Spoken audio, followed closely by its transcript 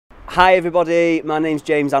Hi everybody, my name's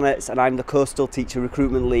James Annetts and I'm the Coastal Teacher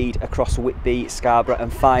Recruitment Lead across Whitby, Scarborough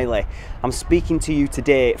and Filey. I'm speaking to you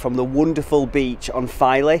today from the wonderful beach on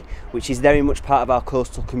Filey, which is very much part of our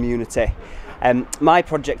coastal community. My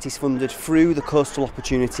project is funded through the Coastal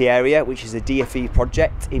Opportunity Area, which is a DFE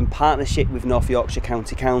project in partnership with North Yorkshire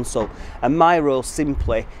County Council, and my role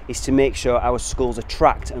simply is to make sure our schools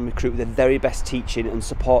attract and recruit the very best teaching and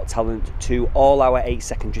support talent to all our 8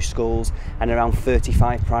 secondary schools and around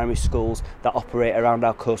 35 primary schools that operate around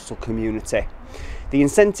our coastal community. The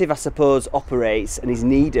incentive, I suppose, operates and is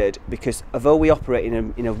needed because although we operate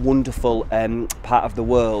in a wonderful part of the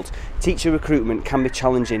world, teacher recruitment can be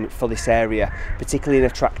challenging for this area, particularly in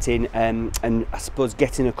attracting and I suppose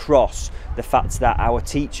getting across the fact that our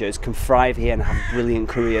teachers can thrive here and have brilliant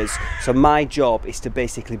careers. So my job is to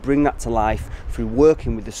basically bring that to life through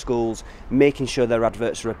working with the schools, making sure their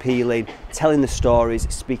adverts are appealing, telling the stories,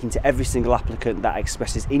 speaking to every single applicant that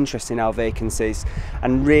expresses interest in our vacancies,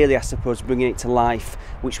 and really, I suppose, bringing it to life,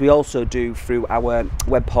 which we also do through our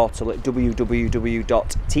web portal at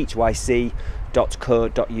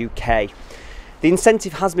www.teacheryc.co.uk. The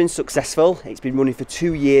incentive has been successful. It's been running for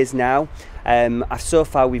 2 years now. So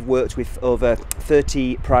far we've worked with over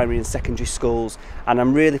 30 primary and secondary schools, and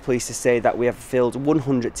I'm really pleased to say that we have filled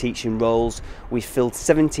 100 teaching roles. We've filled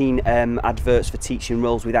 17 adverts for teaching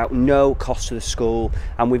roles without no cost to the school,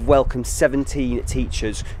 and we've welcomed 17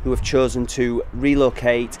 teachers who have chosen to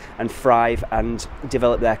relocate and thrive and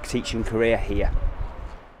develop their teaching career here.